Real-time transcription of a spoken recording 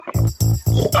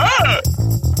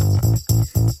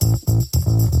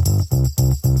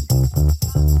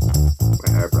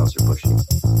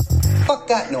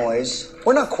noise.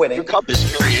 We're not quitting. Your cup is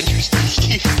very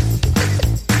interesting.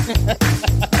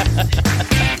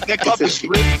 That cup is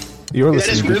ripped. You're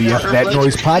listening to the That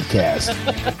Noise podcast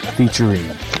featuring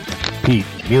Pete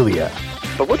Melia.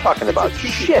 But we're talking about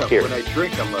shit here. When I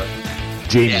drink, I'm a...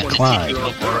 Jamie Klein.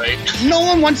 Right. No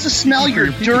one wants to smell your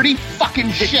dirty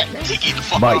fucking shit.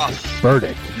 Mike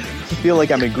Burdick. I feel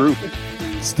like I'm in group.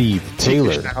 Steve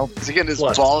Taylor. Is he getting his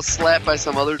balls slapped by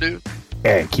some other dude?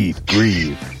 And Keith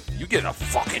Grieve. You get a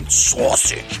fucking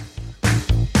sausage.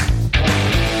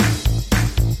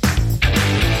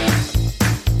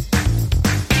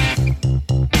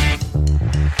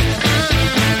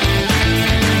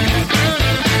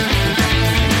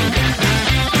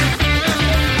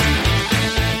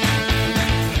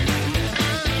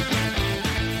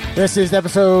 This is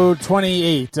episode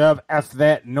 28 of F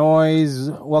That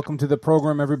Noise. Welcome to the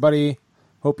program, everybody.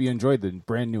 Hope you enjoyed the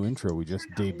brand new intro we just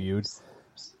debuted.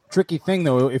 Tricky thing,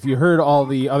 though, if you heard all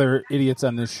the other idiots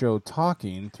on this show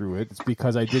talking through it, it's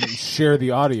because I didn't share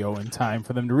the audio in time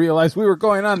for them to realize we were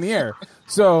going on the air.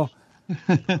 So,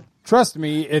 trust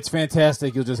me, it's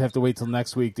fantastic. You'll just have to wait till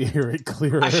next week to hear it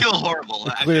clearer. I feel horrible.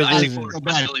 I feel really for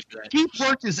that. Keith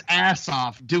worked his ass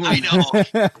off doing I know.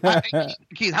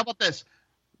 Keith, how about this?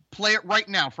 Play it right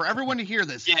now for everyone to hear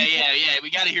this. Yeah. We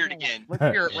got to hear it again. Let's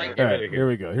hear it right All right, here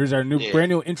we go. Here's our brand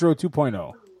new intro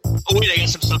 2.0. Oh, wait, I got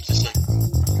some stuff to say.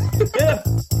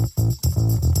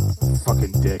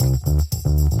 Fucking dick.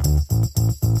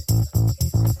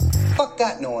 Fuck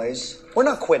that noise. We're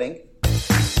not quitting.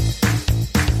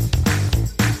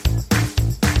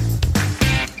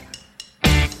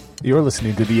 You're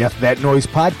listening to the F That Noise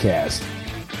podcast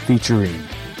featuring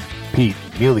Pete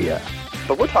Melia.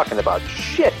 But we're talking about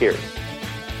shit here.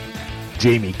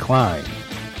 Jamie Klein.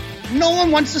 No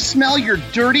one wants to smell your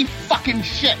dirty fucking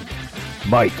shit.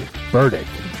 Mike Burdick.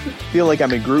 I feel like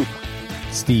I'm in group.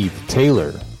 Steve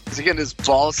Taylor. Is he getting his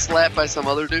balls slapped by some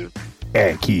other dude?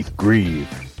 And Keith Grieve.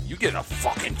 You get a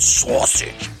fucking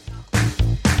sausage.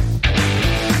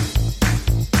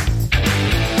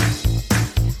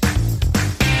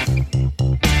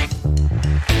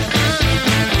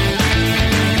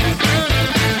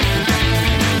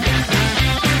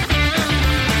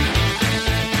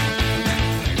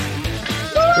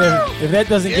 If that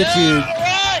doesn't get you,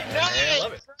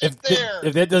 Right,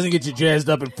 if that doesn't get you jazzed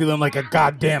up and feeling like a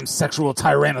goddamn sexual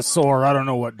tyrannosaur, I don't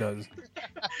know what does.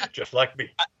 Just like me.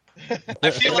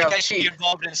 I feel like I should be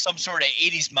involved in some sort of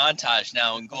 80s montage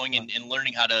now and going and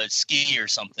learning how to ski or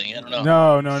something. I don't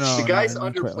know. No. The guys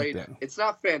not quite underplayed like it. It's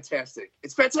not fantastic.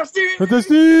 It's fantastic.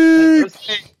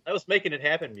 Fantastic! I was making it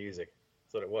happen music.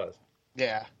 That's what it was.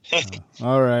 Yeah.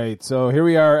 All right, so here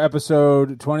we are,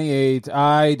 episode 28.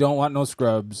 I don't want no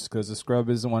scrubs, because the scrub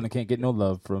is the one that can't get no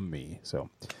love from me. So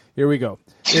here we go.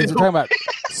 We're talking about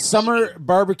summer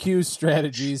barbecue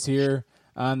strategies here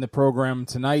on the program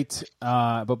tonight.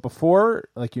 But before,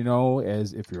 like you know,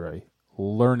 as if you're a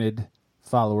learned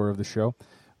follower of the show,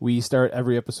 we start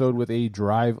every episode with a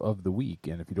drive of the week.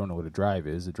 And if you don't know what a drive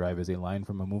is a line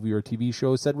from a movie or TV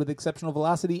show said with exceptional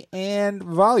velocity and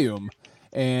volume.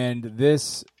 And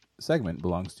this segment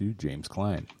belongs to James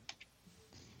Klein.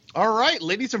 All right,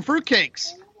 ladies and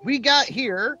fruitcakes. We got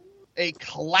here a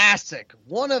classic,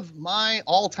 one of my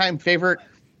all-time favorite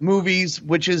movies,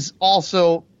 which is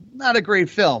also not a great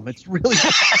film. It's really...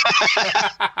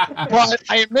 But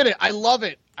I admit it. I love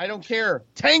it. I don't care.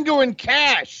 Tango and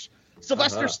Cash.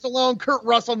 Sylvester Stallone, Kurt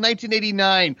Russell,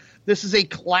 1989. This is a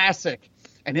classic.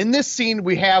 And in this scene,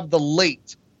 we have the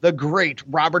late, the great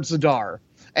Robert Zadar,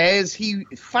 as he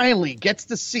finally gets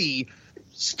to see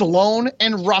Stallone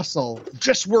and Russell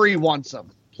just where he wants them.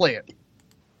 Play it.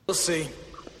 We'll see.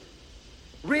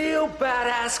 Real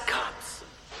badass cops.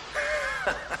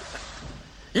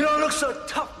 You don't look so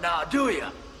tough now, do you?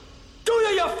 Do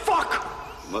you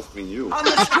fuck? Must mean you. On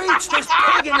the streets, this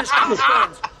pig and his cop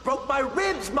friends broke my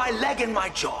ribs, my leg, and my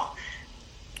jaw.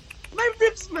 My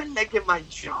ribs, my leg, and my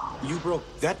jaw. You broke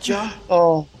that jaw?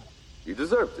 Oh. You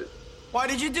deserved it. Why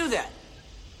did you do that?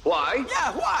 Why?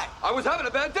 Yeah, why? I was having a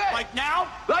bad day. Like now?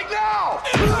 Like now!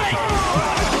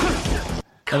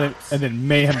 And then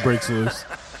mayhem breaks loose.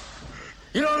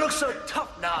 You don't look so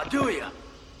tough now, do you?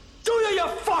 Do you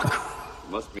fuck?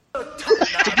 Must be. So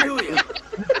tough now, do you?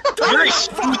 Very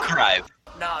smooth cry.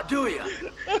 Now, do you?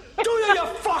 Do you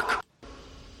fuck?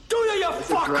 Do you That's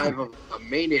fuck? a drive of a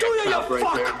maniac Do you cop right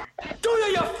fuck? there. Do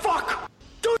you fuck?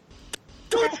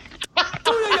 Do you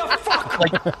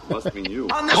fuck? Must mean you.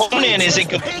 On the Conan streets, is in this pig-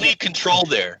 complete control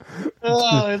there.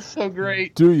 Oh, it's so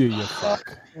great. Do you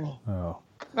fuck? Oh.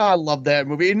 Oh, I love that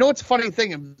movie. You know what's a funny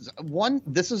thing?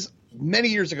 This is many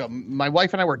years ago. My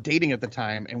wife and I were dating at the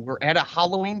time, and we're at a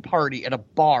Halloween party at a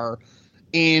bar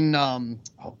in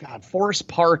Forest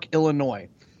Park, Illinois.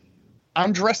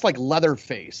 I'm dressed like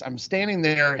Leatherface. I'm standing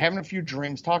there having a few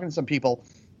drinks, talking to some people.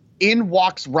 In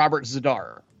walks Robert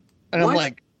Zadar. And I'm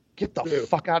like, get the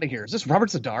fuck out of here. Is this Robert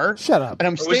Zadar? Shut up. And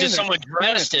I'm Or standing was it there someone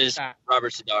dressed as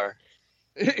Robert Zadar?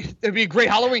 It'd be a great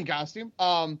Halloween costume.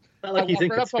 Not like he's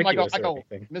inconspicuous I go, or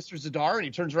anything. Mr. Zadar, and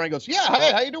he turns around and goes, yeah,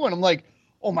 hey, how you doing? I'm like,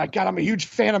 oh my God, I'm a huge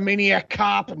fan of Maniac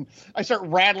Cop. And I start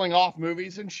rattling off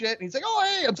movies and shit. And he's like, oh,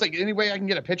 hey. I'm like, any way I can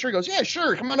get a picture? He goes, yeah,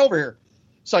 sure. Come on over here.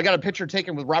 So I got a picture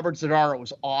taken with Robert Zadar. It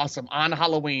was awesome on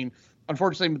Halloween.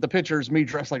 Unfortunately, the picture is me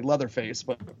dressed like Leatherface,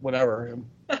 but whatever.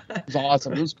 It was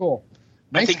awesome. It was cool.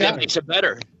 Nice I think guy. that makes it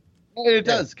better. It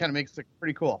does. Kind of makes it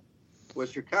pretty cool.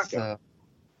 What's your cock out?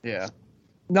 Yeah.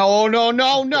 No. No,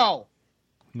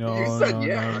 You said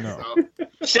yeah. no.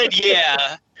 So. Said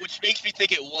yeah, which makes me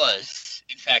think it was,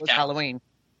 in It fact, was Halloween.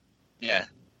 Yeah.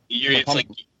 It's like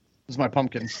This is my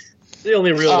pumpkin. It's the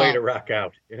only real way to rock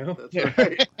out, you know? That's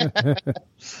right.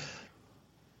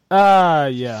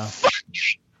 Yeah.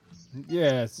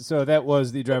 Yes, so that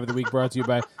was the Drive of the Week brought to you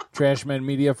by Trashman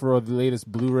Media. For all the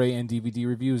latest Blu-ray and DVD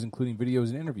reviews, including videos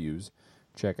and interviews,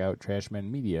 check out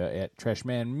Trashman Media at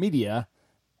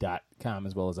trashmanmedia.com,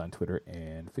 as well as on Twitter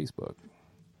and Facebook.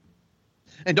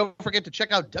 And don't forget to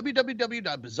check out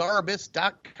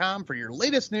www.bizarreabyss.com for your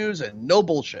latest news and no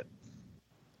bullshit.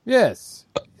 Yes.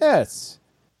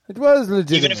 It was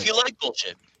legitimate. even if you like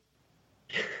bullshit.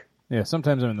 Yeah,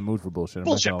 sometimes I'm in the mood for bullshit.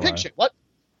 Bullshit, I'm not gonna pig shit, what?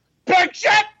 Pig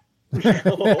shit!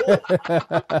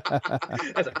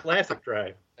 That's a classic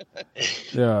drive.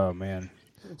 Oh, man.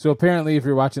 So apparently, if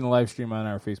you're watching the live stream on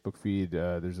our Facebook feed,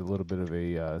 there's a little bit of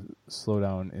a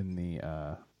slowdown in the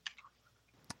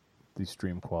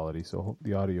stream quality. So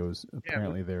the audio is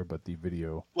apparently there, but the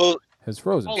video has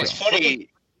frozen. It's funny.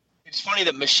 It's funny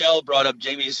that Michelle brought up,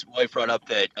 Jamie's wife brought up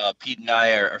that Pete and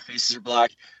I, our faces are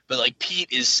black, but like Pete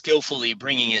is skillfully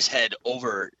bringing his head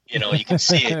over. You know, you can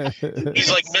see it. He's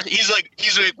like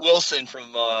Wilson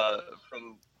from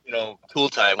Tool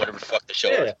Time, whatever the fuck the show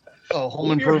is. Oh, Home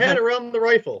Move your Improvement. head around the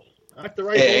rifle. Knock the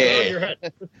rifle around your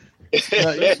head.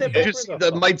 Just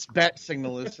the Mike's bat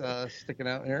signal is sticking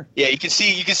out here. Yeah, you can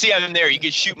see I'm there. You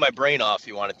can shoot my brain off if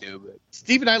you wanted to. But...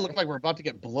 Steve and I look like we're about to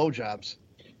get blowjobs.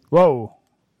 Whoa.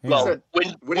 Well,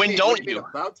 when don't you?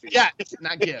 Yeah, it's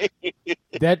not yet.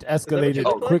 That escalated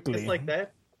quickly. Just like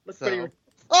that.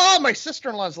 Oh, my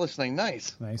sister-in-law's listening.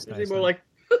 Nice. Is he more like...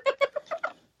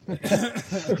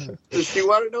 Does she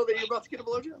want to know that you're about to get a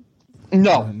blowjob?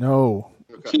 No. No.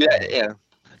 Okay. Yeah.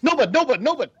 No, but.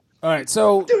 All right,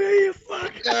 so... Do you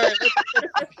fuck?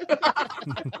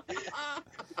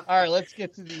 All right, let's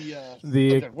get to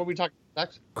what are we talking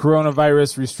next?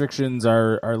 Coronavirus restrictions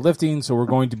are lifting, so we're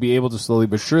going to be able to slowly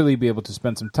but surely be able to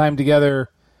spend some time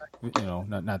together. You know,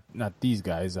 not these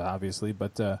guys, obviously,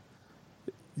 but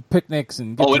picnics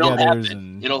and get-togethers.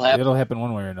 And it'll happen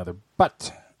one way or another.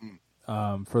 But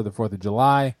for the 4th of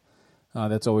July,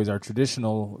 that's always our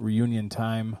traditional reunion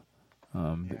time,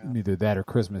 either that or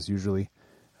Christmas usually.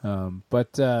 So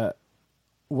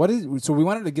we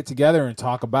wanted to get together and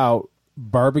talk about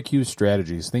barbecue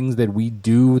strategies, things that we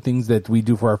do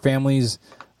for our families,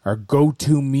 our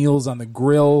go-to meals on the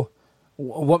grill.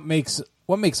 What makes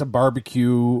a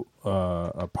barbecue,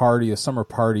 a summer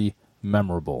party,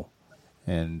 memorable?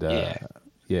 And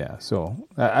so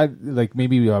I like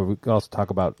maybe we could also talk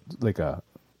about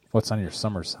what's on your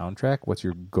summer soundtrack. What's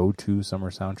your go-to summer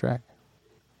soundtrack?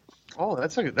 Oh,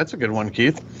 that's a good one,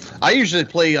 Keith. I usually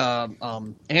play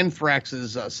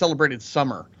Anthrax's "Celebrated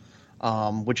Summer,"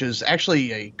 which is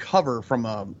actually a cover from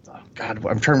I'm trying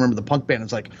to remember the punk band.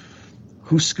 It's like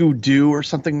Husker Du or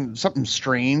something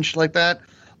strange like that.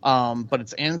 But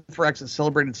it's Anthrax's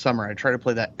 "Celebrated Summer." I try to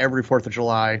play that every 4th of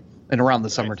July and around the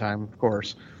summertime, of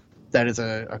course. That is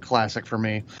a classic for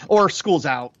me. Or "School's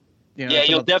Out." You know,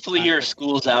 you'll definitely hear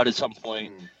 "School's Out" at some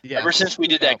point. Yeah, ever since we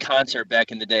did that concert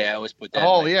back in the day, I always put that.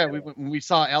 Oh yeah, we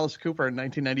saw Alice Cooper in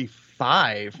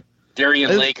 1995.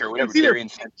 Darien Lake or whatever.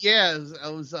 Yeah,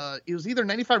 it was either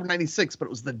 95 or 96, but it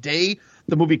was the day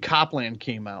the movie Copland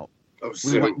came out. Oh,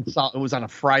 we went and saw. It was on a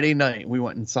Friday night. We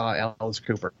went and saw Alice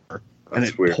Cooper, and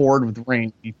it weird. Poured with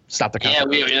rain. We stopped the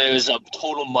concert. Yeah, it was a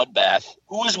total mud bath.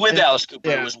 Who was with Alice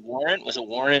Cooper? It was Warrant. Was it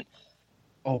Warrant?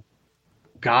 Oh.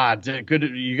 God, good!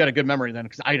 You got a good memory then,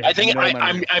 because I think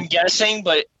I'm guessing,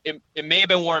 but it may have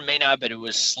been Warren, may not, but it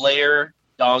was Slayer,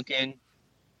 Donkin,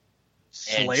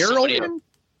 Slayer.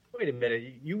 Wait a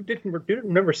minute, you didn't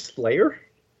remember Slayer?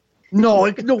 No,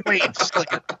 wait, it's like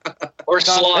or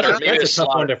Slaughter. Maybe it's a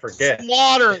tough one to forget.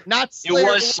 Slaughter, not Slayer.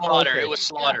 It was Slaughter. Okay. It was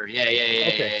Slaughter. Yeah.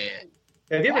 Okay.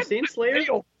 Have you ever seen Slayer? It's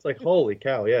like holy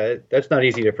cow! Yeah, that's not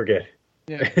easy to forget.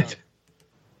 Yeah.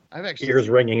 I've actually ears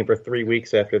ringing for 3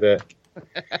 weeks after that.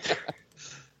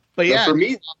 But yeah, for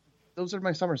me, those are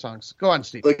my summer songs. Go on,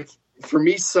 Steve. like for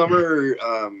me, summer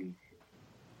I'm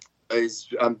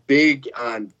big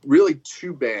on really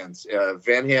two bands,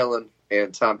 Van Halen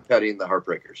and Tom Petty and the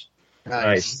Heartbreakers.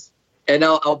 Nice. And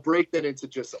I'll break that into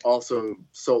just also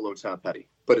solo Tom Petty.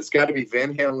 But it's got to be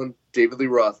Van Halen, David Lee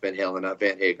Roth Van Halen, not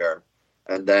Van Hagar.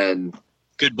 And then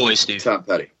Good boy, Steve. Tom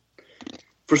Petty.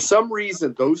 For some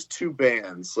reason, those two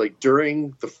bands, like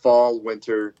during the fall,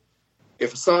 winter,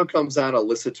 if a song comes on, I'll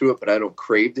listen to it, but I don't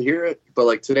crave to hear it. But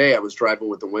like today, I was driving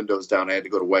with the windows down. I had to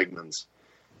go to Wegmans.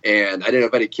 And I didn't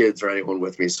have any kids or anyone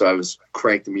with me, so I was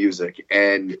cranked the music.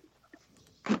 And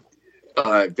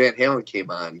Van Halen came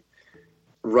on,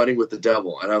 Running with the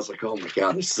Devil, and I was like, "Oh my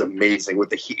god, this is amazing!" With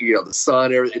the heat, the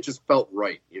sun, everything, it just felt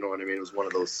right. You know what I mean? It was one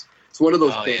of those. It's one of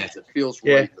those bands that feels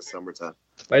right in the summertime.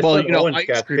 My son Owen's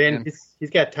he's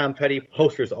got Tom Petty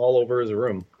posters all over his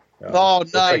room. Oh,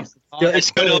 nice! It's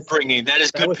good upbringing. That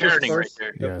is good parenting right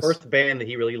there. The first band that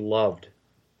he really loved,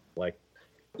 like.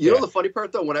 You know the funny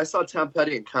part though, when I saw Tom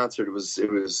Petty in concert, it was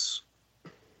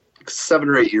 7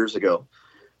 or 8 years ago.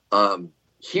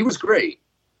 He was great,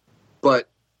 but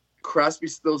Crosby,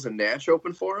 Stills, and Nash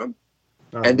opened for him,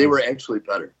 and they were actually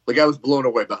better. Like I was blown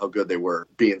away by how good they were,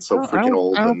 being so freaking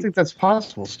old. I don't think that's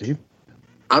possible, Steve.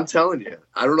 I'm telling you,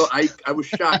 I don't know. I was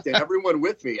shocked, and everyone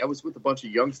with me, I was with a bunch of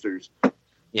youngsters.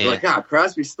 Yeah. Like,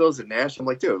 Crosby, Stills, and Nash. I'm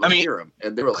like, dude, let's hear him.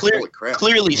 And they were like, holy crap.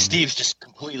 Clearly, Steve's just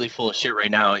completely full of shit right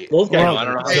now. Those guys, I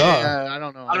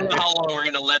don't know. I don't know how long we're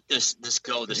gonna let this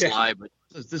go, this live. But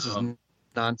this is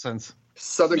nonsense.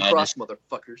 Southern Cross,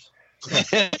 motherfuckers.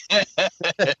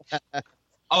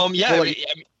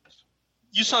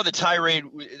 You saw the tirade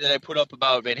that I put up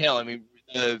about Van Halen. I mean,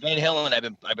 Van Halen,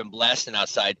 I've been blasting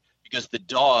outside because the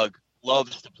dog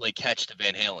loves to play catch to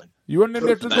Van Halen. You want to name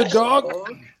after the dog?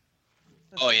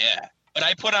 Oh, yeah. But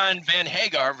I put on Van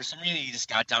Hagar. For some reason, he just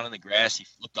got down in the grass. He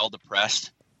looked all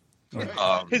depressed.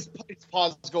 His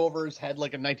paws go over his head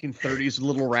like a 1930s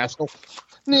little rascal.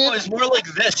 No, it's more like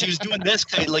this. He was doing this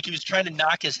like he was trying to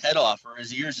knock his head off or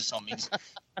his ears or something.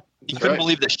 He couldn't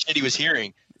believe the shit he was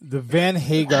hearing. The Van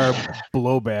Hagar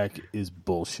blowback is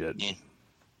bullshit. Yeah.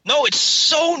 No, it's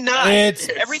so not. It's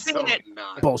everything so in it.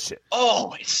 Bullshit.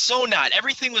 Oh, it's so not.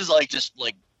 Everything was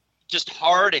just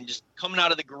hard and just coming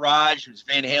out of the garage. It was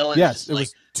Van Halen. Yes, it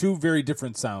was two very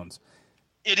different sounds.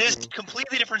 It is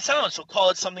completely different sounds, so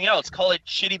call it something else. Call it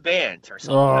shitty band or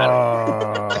something. I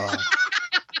don't know.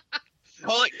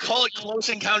 Call it Close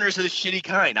Encounters of the Shitty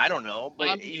Kind. I don't know.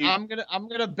 But I'm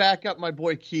gonna back up my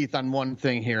boy Keith on one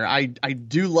thing here. I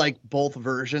do like both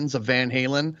versions of Van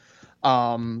Halen.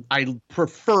 I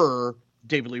prefer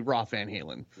David Lee Roth Van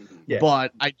Halen. Yeah.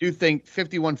 But I do think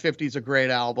 5150 is a great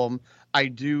album. I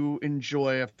do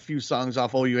enjoy a few songs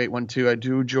off OU812. I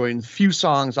do enjoy a few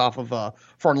songs off of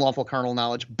For Unlawful Carnal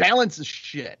Knowledge. Balance is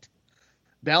shit.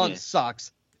 Balance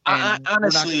sucks. And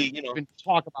honestly, we're not even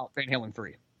talk about Van Halen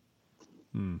 3.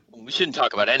 We shouldn't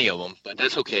talk about any of them, but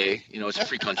that's okay. It's a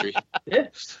free country. Yeah.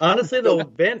 Honestly, though,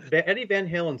 Eddie Van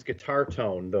Halen's guitar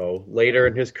tone, though, later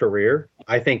in his career,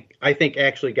 I think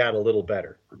actually got a little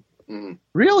better.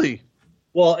 Really?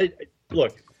 Well,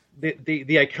 look, the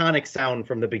iconic sound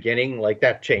from the beginning, like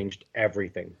that changed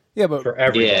everything. Yeah, but for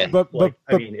everything. Yeah. But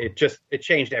I mean, it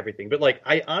changed everything. But like,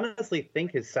 I honestly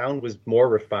think his sound was more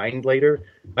refined later.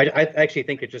 I actually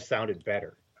think it just sounded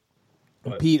better.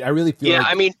 But, Pete, I really feel like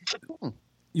I mean,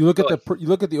 you look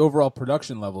at the overall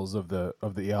production levels of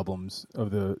the albums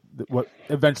of the what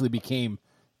eventually became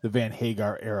the Van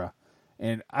Hagar era,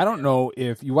 and I don't know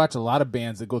if you watch a lot of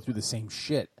bands that go through the same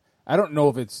shit. I don't know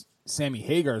if it's Sammy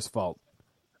Hagar's fault,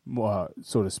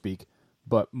 so to speak,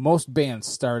 but most bands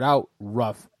start out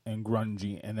rough and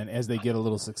grungy, and then as they get a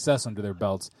little success under their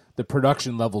belts, the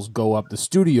production levels go up, the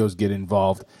studios get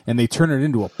involved, and they turn it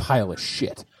into a pile of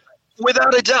shit.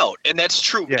 Without a doubt, and that's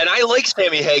true. Yeah. And I like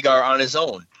Sammy Hagar on his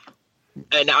own.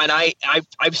 And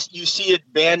you see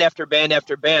it band after band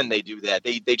after band. They do that.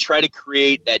 They try to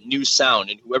create that new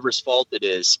sound, and whoever's fault it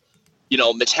is,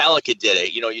 Metallica did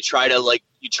it. You try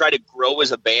to grow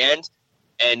as a band,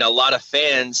 and a lot of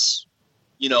fans,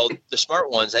 the smart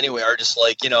ones anyway, are just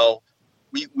like,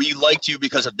 we liked you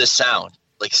because of this sound.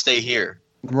 Like, stay here,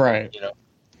 right?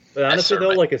 But honestly, though,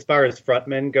 like as far as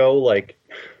frontmen go, like.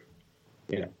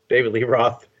 David Lee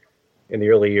Roth in the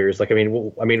early years. Like, I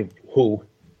mean, who?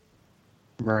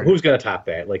 Right. Who's going to top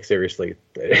that? Like, seriously.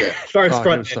 As far as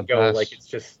frontmen go, like, it's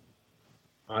just.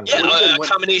 A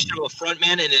combination of a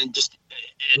frontman and then just.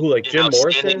 Who, like Jim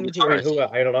Morrison?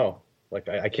 I don't know. Like,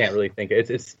 I can't really think.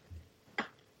 It's.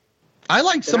 I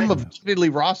like some of David Lee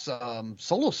Roth's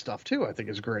solo stuff too. I think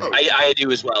is great. I do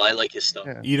as well. I like his stuff.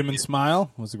 Eat 'Em and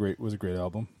Smile was a great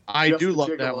album. I do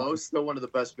love that one. Still one of the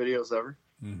best videos ever.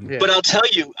 Mm-hmm. Yeah. But I'll tell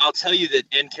you that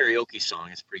end karaoke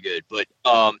song is pretty good. But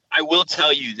I will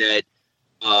tell you that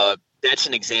that's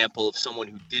an example of someone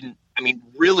who didn't,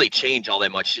 really change all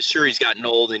that much. Sure, he's gotten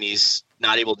old and he's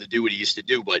not able to do what he used to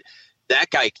do, but that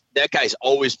guy's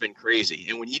always been crazy.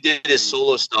 And when he did his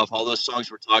solo stuff, all those songs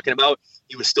we're talking about,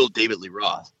 he was still David Lee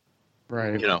Roth.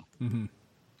 Right. Mm-hmm.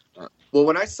 Well,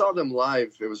 when I saw them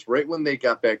live, it was right when they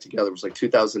got back together. It was like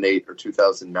 2008 or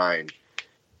 2009.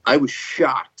 I was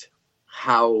shocked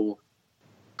how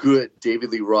good David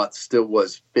Lee Roth still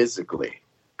was physically,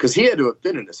 because he had to have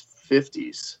been in his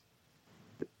 50s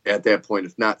at that point,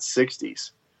 if not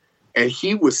 60s. And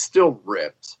he was still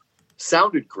ripped,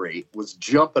 sounded great, was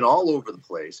jumping all over the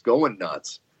place, going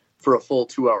nuts for a full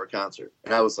 2-hour concert.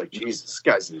 And I was like, Jesus, this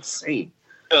guy's insane.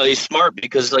 Well, he's smart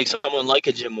because, like, someone like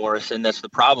a Jim Morrison, that's the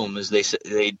problem, is they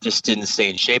just didn't stay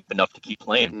in shape enough to keep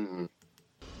playing. Mm-hmm.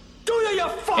 Do you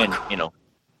fuck? And,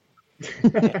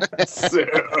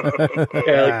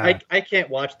 I can't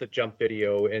watch the Jump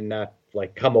video and not,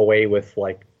 like, come away with,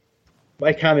 like,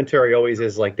 my commentary always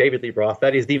is like, David Lee Roth,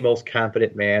 that is the most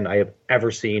confident man I have ever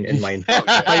seen in my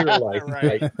entire life.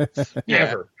 Right. Like,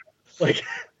 ever. Like,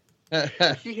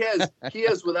 he has,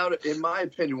 without, in my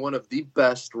opinion, one of the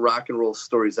best rock and roll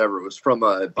stories ever. It was from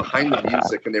Behind the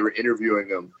Music, and they were interviewing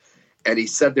him, and he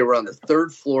said they were on the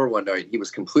 3rd floor one night. He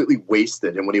was completely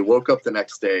wasted, and when he woke up the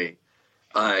next day,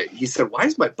 he said, "Why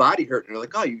is my body hurting?" And they're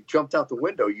like, "Oh, you jumped out the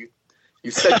window. You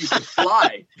said you could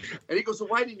fly." And he goes, "Well,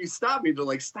 why didn't you stop me?" And they're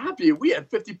like, "Stop you? We had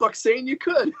 $50 saying you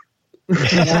could."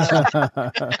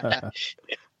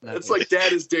 It's like,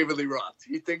 Dad is David Lee Roth.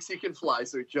 He thinks he can fly,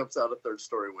 so he jumps out a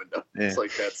 3rd-story window. Yeah. It's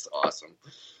like, that's awesome.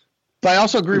 But I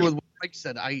also agree with what Mike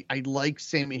said. I like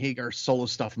Sammy Hagar's solo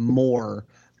stuff more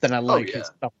than I like his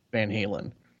stuff with Van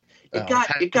Halen.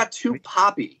 It got too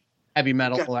poppy. Heavy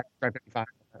metal, Electric 55.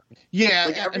 Yeah,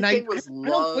 like, and I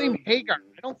don't blame Hagar.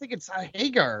 I don't think it's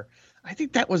Hagar. I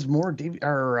think that was more Eddie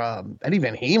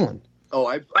Van Halen. Oh,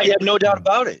 I have no doubt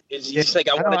about it. It's just like,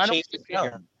 I want to change the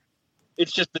sound.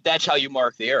 It's just that that's how you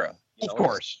mark the era. Of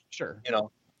course, sure.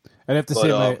 I'd have to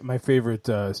say my favorite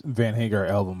Van Hagar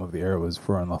album of the era was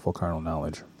For Unlawful Carnal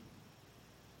Knowledge.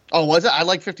 Oh, was it? I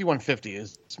like 5150.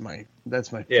 That's my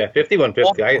yeah,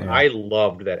 5150. I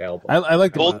loved that album. I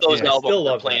like both those albums.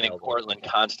 Were playing in Cortland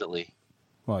constantly.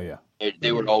 Well, yeah,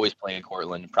 they were always playing in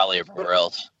Cortland, probably everywhere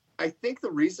else. I think the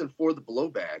reason for the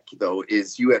blowback, though,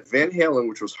 is you had Van Halen,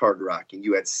 which was hard rocking.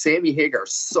 You had Sammy Hagar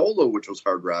solo, which was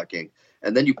hard rocking,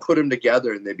 and then you put them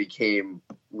together and they became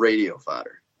radio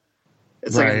fodder.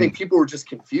 It's like, I think people were just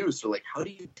confused. They're like, how do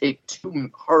you take two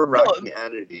hard rocking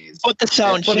entities? But the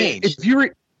sound changed.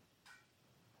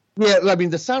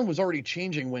 The sound was already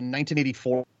changing when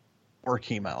 1984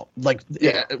 came out.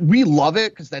 We love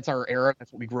it because that's our era.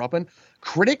 That's what we grew up in.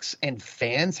 Critics and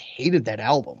fans hated that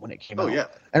album when it came out. Yeah.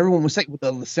 Everyone was saying with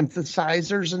the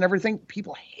synthesizers and everything,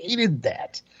 people hated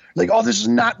that. Like, oh, this is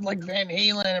not like Van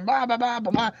Halen and blah, blah, blah,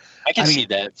 blah, blah. I can see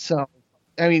that. So,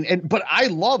 but I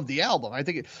love the album. I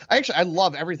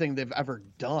love everything they've ever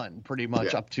done pretty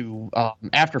much up to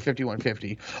after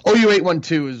 5150.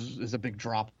 OU812 is a big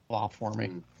drop off for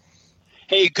me.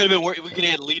 Hey, it could have been. We could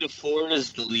have had Lita Ford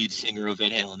as the lead singer of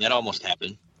Van Halen. That almost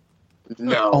happened.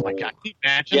 No. Oh my God! Can you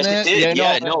imagine yes, that? it did.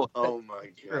 Yeah, no. Oh my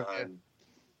God.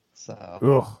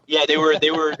 So. Yeah, they were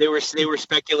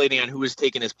speculating on who was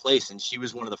taking his place, and she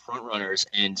was one of the front runners,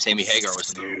 and Sammy Hagar was.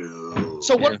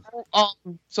 So what?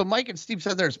 So Mike and Steve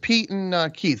said there's Pete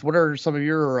and Keith. What are some of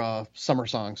your summer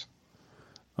songs?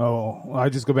 Oh, I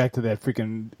just go back to that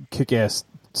freaking kick-ass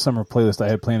summer playlist I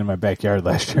had playing in my backyard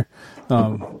last year.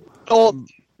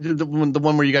 The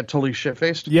one where you got totally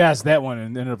shit-faced? Yes, that one,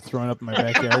 and ended up throwing up in my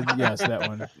backyard. Yes, that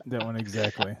one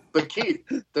exactly. But Keith,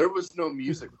 there was no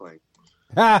music playing.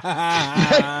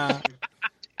 I'm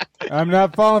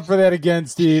not falling for that again,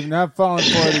 Steve. Not falling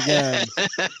for it again.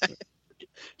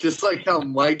 Just like how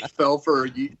Mike fell for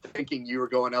you thinking you were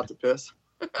going out to piss.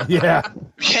 Yeah,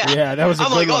 that was a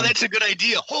good one. Oh, that's a good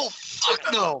idea. Oh,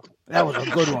 fuck no. That was a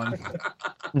good one.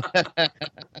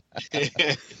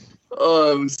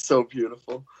 Oh, it was so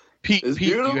beautiful. Pete, do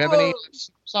you have any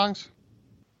songs?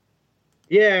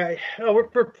 Yeah,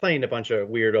 we're playing a bunch of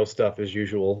weirdo stuff as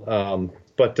usual.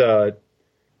 But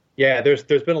yeah, there's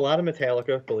been a lot of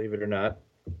Metallica, believe it or not.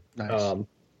 Nice.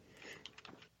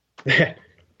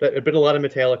 There's been a lot of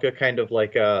Metallica, kind of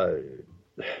like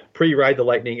pre-Ride the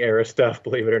Lightning era stuff,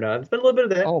 believe it or not. There's been a little bit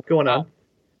of that going on.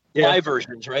 Yeah. Live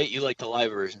versions, right? You like the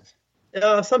live versions?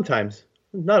 Sometimes,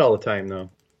 not all the time though.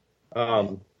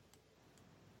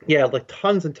 Yeah, like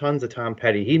tons and tons of Tom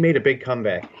Petty. He made a big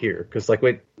comeback here because like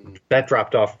that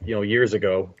dropped off, years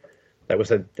ago. That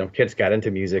was kids got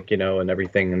into music, and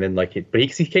everything, and then but he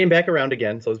came back around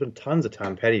again. So there's been tons of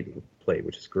Tom Petty being played,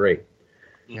 which is great.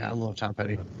 Yeah, I love Tom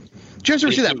Petty. Did you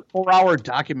ever see that 4-hour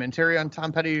documentary on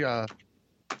Tom Petty?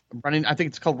 Running, I think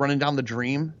it's called "Running Down the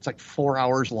Dream." It's like 4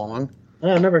 hours long.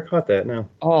 Oh, I never caught that. No.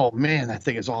 Oh man, that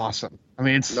thing is awesome. I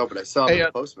mean, it's no, but I saw it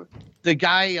on Postman. The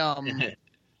guy,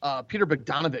 Peter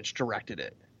Bogdanovich directed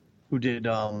it, who did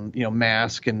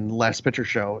Mask and Last Picture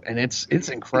Show, and it's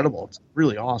incredible. It's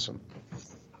really awesome.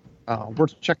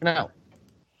 Worth checking out.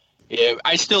 Yeah,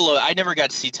 I never got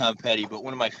to see Tom Petty, but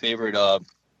one of my favorite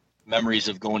memories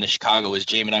of going to Chicago was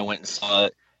Jamie and I went and saw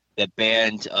that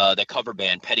band, that cover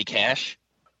band, Petty Cash.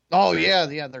 Oh yeah,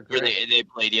 they're great. Where they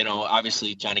played,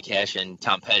 obviously Johnny Cash and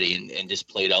Tom Petty, and just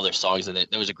played other songs, and that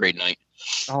was a great night.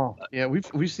 Oh yeah,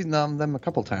 we've seen them a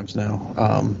couple times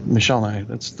now. Michelle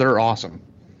and I, they're awesome.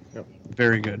 Yep.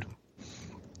 Very good.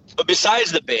 But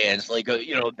besides the bands,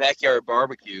 Backyard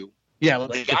Barbecue. Yeah,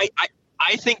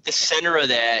 I think the center of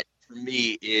that for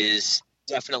me is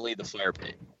definitely the fire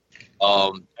pit.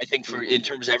 I think in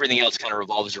terms of everything else, kind of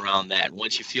revolves around that.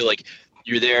 Once you feel like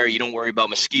you're there, you don't worry about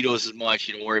mosquitoes as much.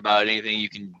 You don't worry about anything. You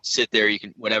can sit there. You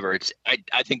can whatever.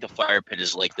 I think the fire pit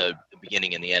is like the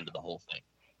beginning and the end of the whole thing.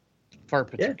 Fire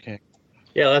pit's okay.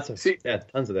 Yeah,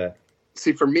 tons of that.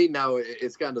 See, for me now,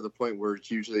 it's gotten to the point where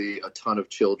it's usually a ton of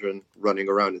children running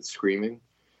around and screaming.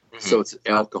 Mm-hmm. So it's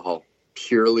alcohol,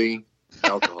 purely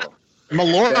alcohol.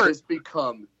 Malort. That has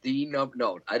become the number.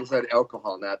 No, I just had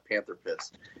alcohol, not Panther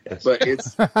Piss. Yes. But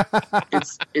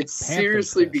it's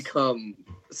seriously become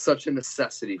such a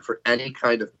necessity for any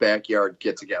kind of backyard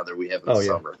get together we have in the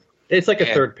summer. It's like a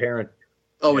third parent.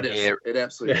 Oh, it is. It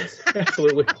absolutely is.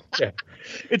 Absolutely. Yeah.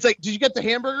 It's like, did you get the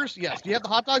hamburgers? Yes. Do you have the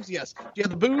hot dogs? Yes. Do you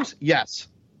have the booze? Yes.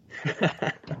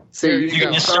 So you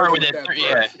can just start with that.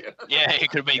 Yeah. You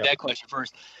could have made that question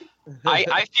first.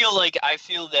 I feel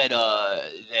that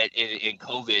in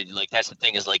COVID, like that's the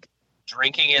thing is like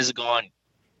drinking has gone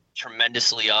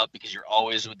tremendously up because you're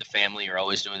always with the family, you're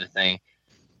always doing the thing.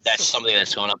 That's something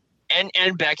that's going up.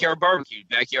 And backyard barbecue,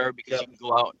 because you can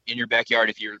go out in your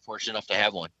backyard if you're fortunate enough to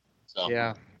have one. So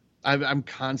yeah, I'm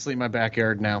constantly in my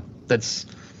backyard now. That's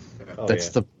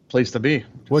the place to be.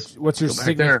 What's your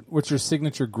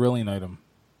signature grilling item?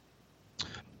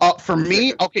 For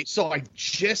me, okay. So I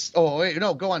just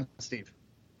go on, Steve.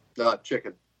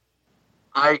 Chicken.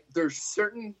 There's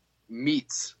certain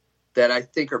meats that I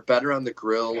think are better on the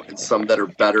grill, and some that are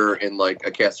better in like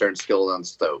a cast iron skillet on the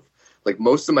stove. Like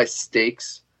most of my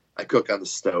steaks, I cook on the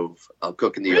stove. I'll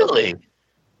cook in the oven.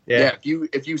 Yeah.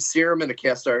 If you sear them in a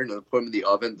cast iron and put them in the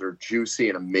oven, they're juicy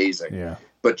and amazing. Yeah.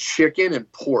 But chicken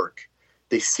and pork,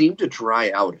 they seem to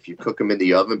dry out if you cook them in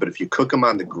the oven. But if you cook them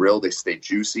on the grill, they stay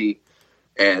juicy.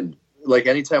 And like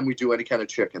anytime we do any kind of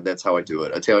chicken, that's how I do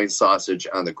it. Italian sausage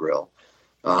on the grill.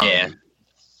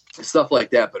 Stuff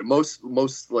like that. But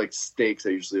most like steaks I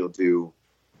usually will do,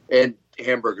 and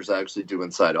hamburgers I actually do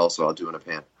inside also. I'll do in a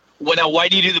pan. Well, now, why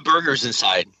do you do the burgers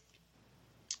inside?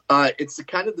 It's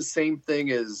kind of the same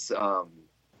thing as,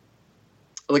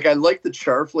 like I like the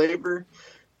char flavor,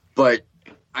 but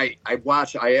I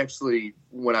actually,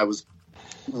 when I was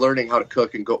learning how to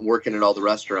cook and working in all the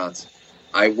restaurants,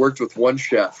 I worked with one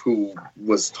chef who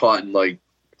was taught in like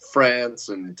France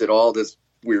and did all this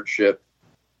weird shit.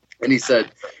 And he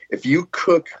said, if you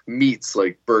cook meats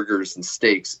like burgers and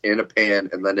steaks in a pan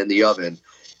and then in the oven,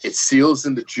 it seals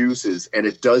in the juices and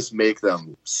it does make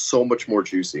them so much more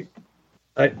juicy.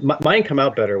 Mine come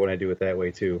out better when I do it that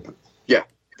way too. Yeah,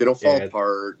 they don't fall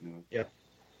apart. Yeah.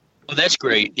 Well, that's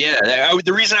great. Yeah,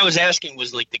 the reason I was asking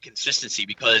was like the consistency,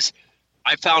 because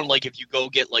I found like if you go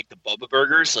get like the Bubba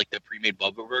burgers, like the pre-made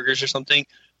Bubba burgers or something,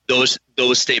 those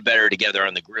stay better together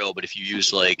on the grill. But if you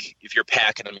use if you're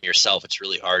packing them yourself, it's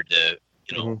really hard to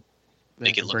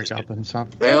make it look break up and stuff.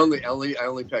 I only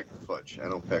pack the fudge. I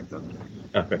don't pack them.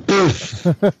 Okay.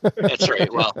 That's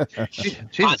right. Well, do you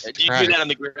do that on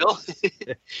the grill?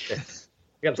 You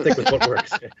got to stick with what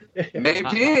works.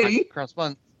 Maybe. Cross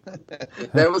bun.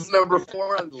 That was number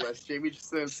 4 on the list. Jamie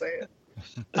just didn't say it.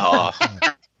 Oh,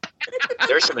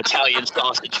 there's some Italian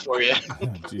sausage for you. Oh,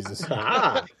 Jesus.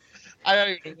 I don't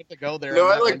even know what to go there. No,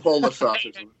 I like Polish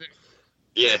sausage.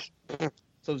 Yeah.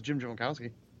 So does Jim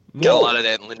Jonkowski. Get a lot of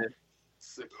that in Linden.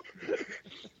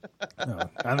 No,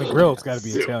 on the grill, it's got to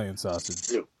be Italian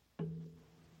sausage.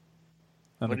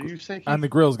 What did you say, Keith? On the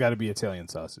grill, it's got to be Italian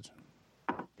sausage.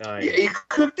 Yeah, you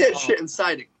cook that shit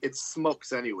inside. It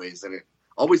smokes anyways, and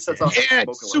Always sets off Yeah, smoke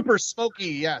it's super smoky.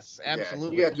 Yes,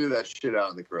 absolutely. Yeah, you gotta do that shit out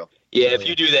on the grill. Yeah, if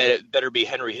you do that, it better be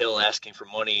Henry Hill asking for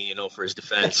money, for his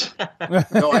defense.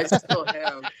 No, I still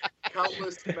have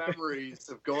countless memories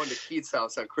of going to Keith's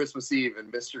house on Christmas Eve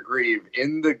and Mr. Grieve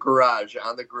in the garage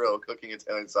on the grill cooking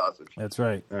Italian sausage. That's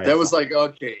right. Nice. That was like,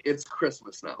 okay, it's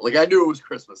Christmas now. Like, I knew it was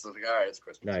Christmas. I was like, all right, it's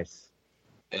Christmas. Nice.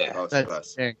 Yeah. Oh, it's the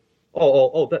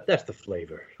best. That's the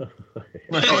flavor.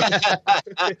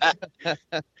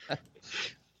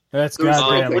 That's There was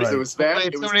goddamn it right. was that.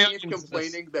 It was Somebody Keith else-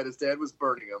 complaining that his dad was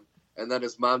burning him, and then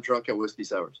his mom drunk at whiskey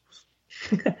sours.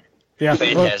 Yeah.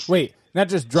 Fantastic. Wait, not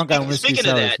just drunk on whiskey Speaking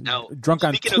sours. of that, now drunk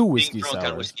on speaking two of whiskey being drunk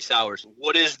sours. on whiskey sours,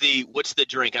 what's the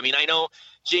drink? I mean, I know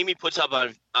Jamie puts up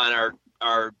on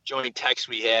our joint text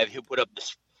we have. He'll put up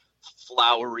this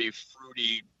flowery,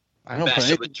 fruity I don't mess put of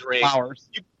a anything drink. flowers.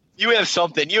 You have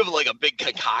something. You have like a big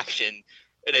concoction,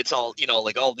 and it's all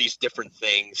like all these different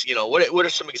things. What are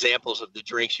some examples of the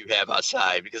drinks you have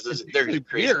outside? Because they're Usually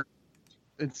crazy. beer.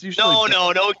 It's usually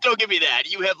No, don't give me that.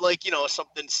 You have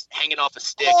something hanging off a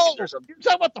stick. Oh, There's you're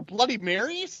talking about the Bloody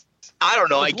Marys? I don't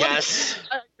know. The I Bloody guess.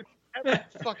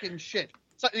 That's fucking shit.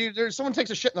 So, someone takes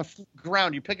a shit in the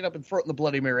ground, you pick it up and throw it in the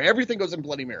Bloody Mary. Everything goes in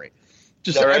Bloody Mary.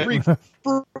 Just Is that right? every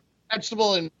fruit,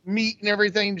 vegetable and meat and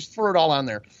everything, just throw it all on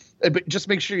there. But just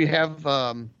make sure you have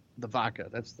the vodka.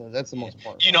 That's the most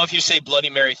important. If you say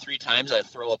Bloody Mary 3 times, I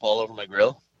throw up all over my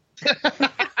grill.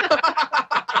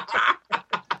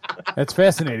 That's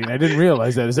fascinating. I didn't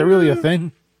realize that. Is that really a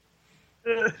thing?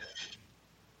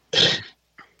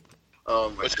 Oh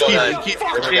my What's going on? Keith,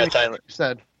 We got Tyler.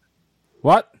 said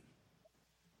What?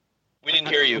 We didn't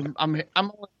hear you. I'm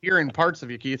only hearing parts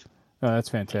of you, Keith. Oh, that's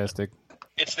fantastic.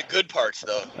 It's the good parts,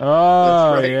 though.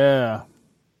 Oh, right. yeah.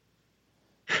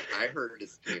 I heard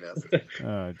his penis.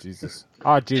 Oh, Jesus.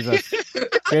 Oh, Jesus.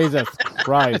 Jesus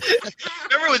Christ.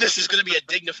 Remember when this is going to be a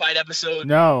dignified episode?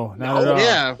 No, not at all.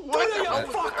 Yeah. What are you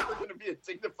fuck? Going to be a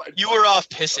dignified. You were off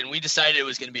pissing. We decided it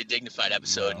was going to be a dignified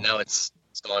episode. Now it's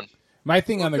gone. My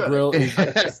thing on the grill is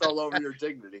It's all over your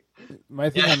dignity. my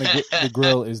thing on the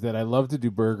grill is that I love to do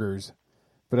burgers,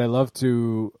 but I love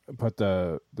to put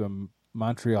the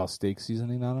Montreal steak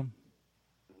seasoning on them.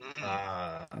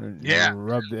 Yeah.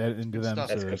 Rub that into Good them. stuff.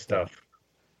 So That's that good stuff.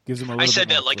 gives them a little I said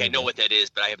bit that more like I know flavor. what that is,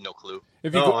 but I have no clue.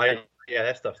 If you Yeah,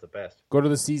 that stuff's the best. go to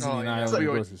the seasoning yeah. aisle So at the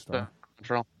you grocery store.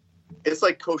 Control. It's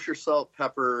like kosher salt,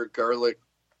 pepper, garlic,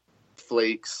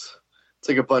 flakes. It's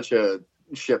like a bunch of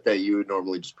shit that you would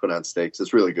normally just put on steaks.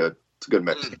 It's really good. It's a good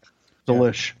mix.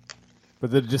 Delish.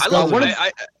 But the I discovery, love what it.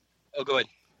 if- Oh, go ahead.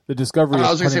 the discovery I of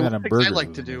was going to putting say, that one on thing burgers. I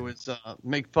like to do is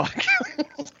make fuck.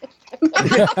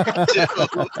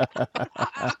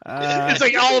 It's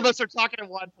like all of us are talking at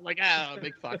once. I'm like,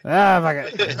 make fuck. Fuck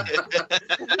it.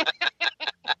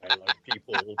 I like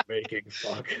people making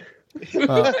fuck.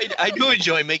 I do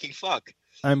enjoy making fuck.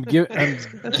 I'm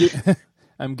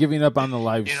giving up on the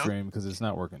live stream because it's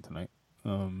not working tonight.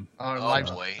 Oh,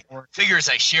 boy. Figures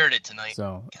I shared it tonight.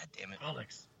 So God damn it.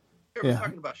 Alex. We're Yeah.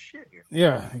 talking about shit here.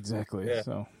 yeah, exactly. Yeah.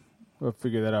 So we'll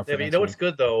figure that out. For Yeah, but you next know what's week.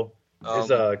 good though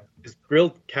is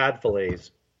grilled cod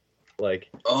fillets. Like,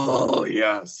 Oh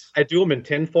yes. I do them in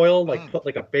tin foil. Like, put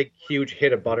like a big, huge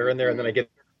hit of butter in there, and then I get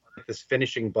this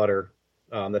finishing butter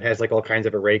that has like all kinds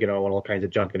of oregano and all kinds of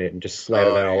junk in it, and just slide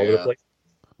it out all over the place.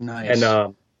 Nice.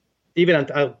 And even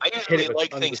I'll I hit usually it with like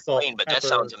tons of things salt, plain, but that pepper.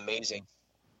 sounds amazing.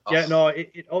 Yeah, Oh. no,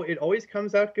 it always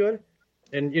comes out good,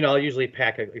 and I'll usually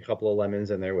pack a couple of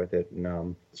lemons in there with it,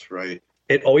 and That's right.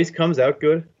 it always comes out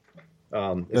good.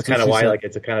 It's That's kind what of she why said.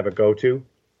 it's a kind of a go-to,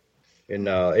 and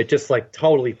it just like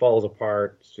totally falls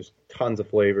apart. It's just tons of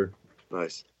flavor.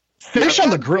 Nice. Fish on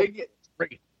the grill.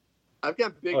 Great. I've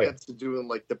got big Oh, yeah. into doing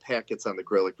like the packets on the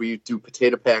grill. Like we do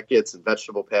potato packets and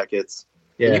vegetable packets.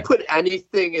 Yeah, And you put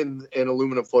anything in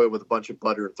aluminum foil with a bunch of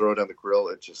butter and throw it on the grill.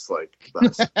 It's just like the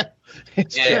best.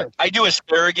 It's Yeah, true. I do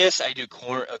asparagus. I do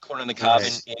corn on the cob.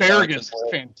 Nice. and Asparagus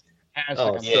garlic is and fantastic.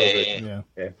 Oh, yeah, yeah, yeah.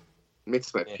 Yeah.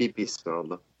 Makes my pee-pee smell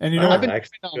though. And you know what?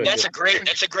 actually good. That's a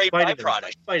great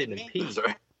byproduct. Vitamin P. That's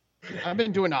right. I've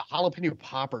been doing jalapeno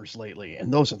poppers lately,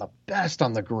 and those are the best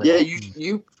on the grill. Yeah,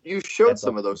 you showed That's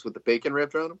some of those with the bacon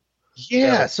wrapped around them.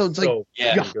 Yeah, so it's like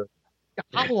Yeah. you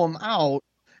hollow them out,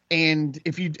 and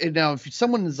if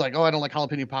someone is like, oh, I don't like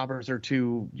jalapeno poppers or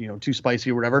too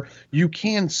spicy or whatever, you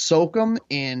can soak them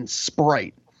in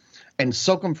Sprite and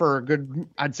soak them for a good,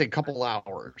 I'd say, couple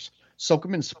hours. Soak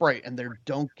them in Sprite, and they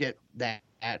don't get that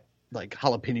like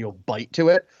jalapeno bite to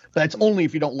it. But that's only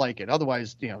if you don't like it.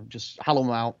 Otherwise, just hollow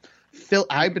them out.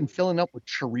 I've been filling up with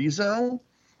chorizo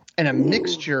and a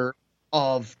mixture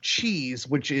of cheese,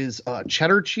 which is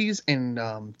cheddar cheese and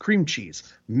cream cheese.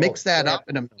 Mix that up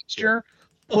in a mixture.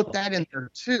 Put that in there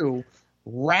too.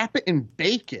 wrap it in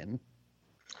bacon,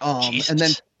 and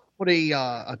then put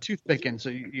a toothpick in. So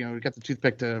you got the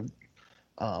toothpick to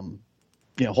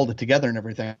hold it together and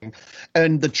everything.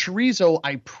 And the chorizo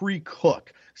I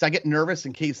pre-cook because I get nervous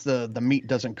in case the meat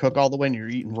doesn't cook all the way and you're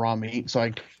eating raw meat. So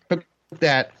I cook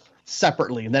that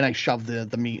separately, and then I shove the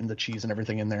meat and the cheese and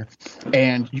everything in there.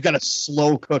 And you got to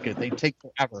slow cook it. They take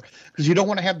forever because you don't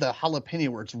want to have the jalapeno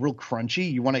where it's real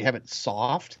crunchy. You want to have it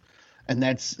soft,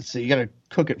 and so you got to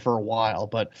cook it for a while.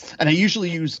 And I usually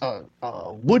use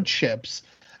wood chips,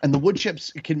 and the wood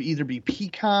chips can either be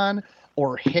pecan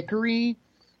or hickory.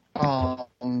 But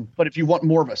if you want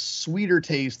more of a sweeter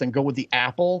taste, then go with the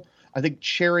apple. I think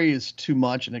cherry is too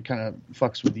much, and it kind of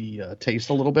fucks with the taste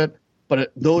a little bit.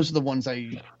 But those are the ones are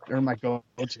my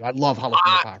go-to. I love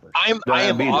jalapeno poppers. I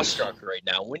am awestruck right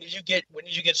now. When did you get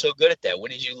so good at that?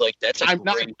 When did you that's? I'm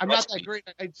not that great.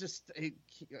 I'm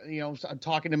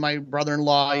talking to my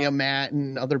brother-in-law, Matt,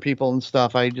 and other people and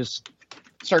stuff. I just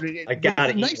started. I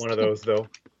gotta eat one of those though.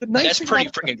 That's pretty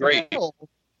freaking great.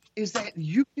 Is that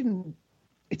you can?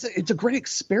 It's a great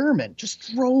experiment. Just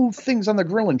throw things on the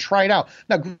grill and try it out.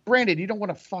 Now, granted, you don't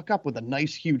want to fuck up with a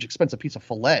nice, huge, expensive piece of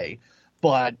filet,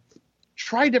 but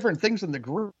try different things in the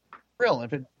grill.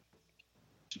 If it.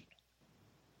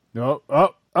 No.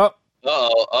 I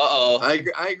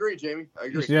agree, Jamie. I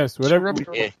agree. Yes, whatever.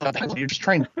 You're just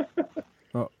trying.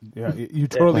 Oh, yeah, you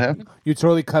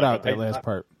totally cut out that last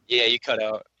part. Yeah, you cut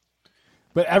out.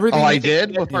 But everything. Oh, I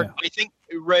did. I think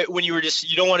right when you were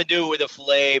you don't want to do it with a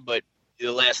fillet, but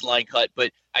the last line cut.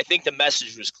 But I think the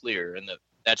message was clear, and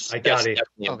that's it. Okay.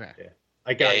 Yeah.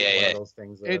 I got one of those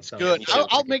things. It's good.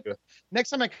 I'll make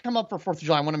next time I come up for 4th of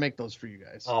July. I want to make those for you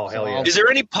guys. Oh hell yeah! Is there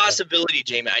any possibility,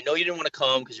 Jamie? I know you didn't want to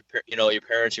come because your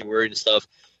parents are worried and stuff.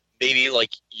 Maybe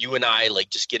like you and I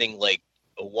just getting a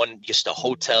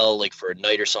hotel for a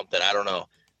night or something. I don't know.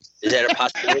 Is that a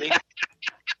possibility?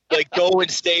 Go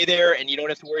and stay there, and you don't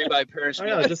have to worry about parents.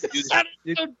 Yeah.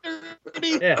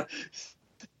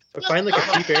 But find a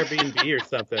cheap Airbnb or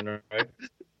something, right?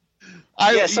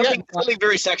 Something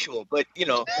very sexual, but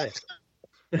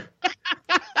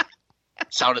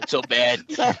sounded so bad.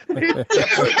 Those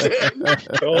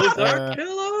are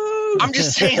pillows. I'm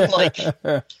just saying,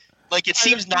 it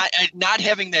seems not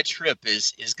having that trip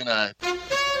is gonna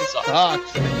suck.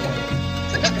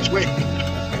 Wait,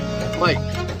 Mike.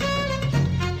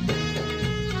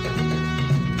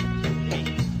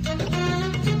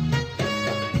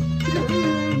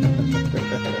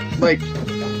 Mike.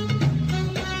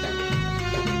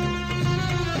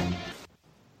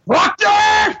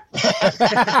 Proctor!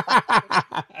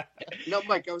 No,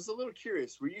 Mike, I was a little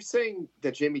curious. Were you saying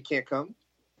that Jamie can't come?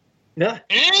 No.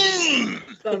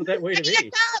 Sounds that way to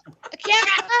me.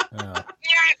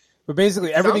 But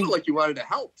basically, everything. Sounded like you wanted to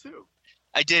help, too.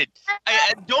 I did.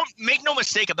 I don't make no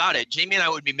mistake about it. Jamie and I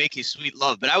would be making sweet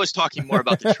love, but I was talking more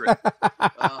about the trip.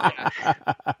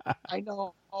 I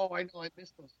know. I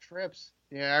missed those trips.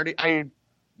 Yeah,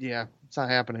 it's not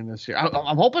happening this year.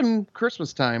 I'm hoping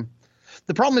Christmas time.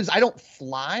 The problem is I don't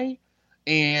fly,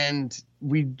 and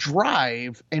we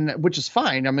drive, which is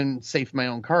fine. I'm in my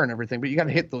own car and everything, but you got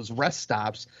to hit those rest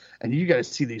stops, and you got to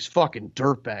see these fucking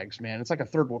dirt bags, man. It's like a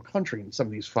third world country in some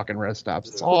of these fucking rest stops.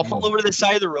 It's awful. Pull over to the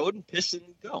side of the road and piss and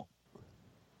go.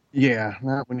 Yeah,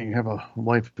 not when you have a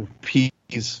wife who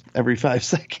pees every 5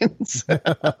 seconds.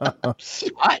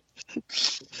 What?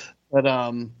 But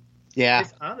yeah.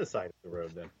 Piss on the side of the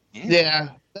road then. Yeah,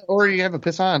 or you have a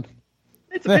piss on.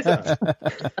 It's a piss on.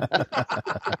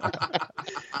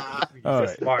 All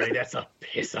right. Marty, that's a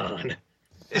piss on.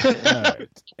 All right.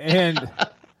 And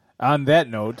on that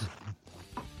note,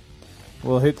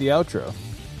 we'll hit the outro.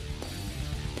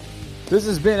 This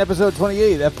has been episode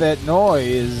 28, F That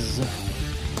Noise.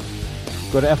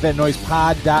 Go to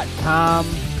fthatnoisepod.com.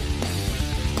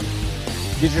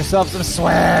 Get yourself some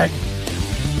swag.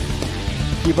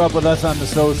 Keep up with us on the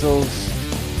socials.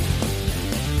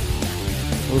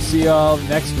 We'll see y'all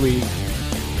next week.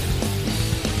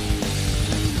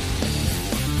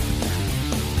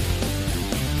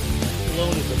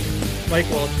 Alone is a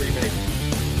Mike Walsh remake.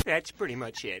 That's pretty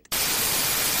much it.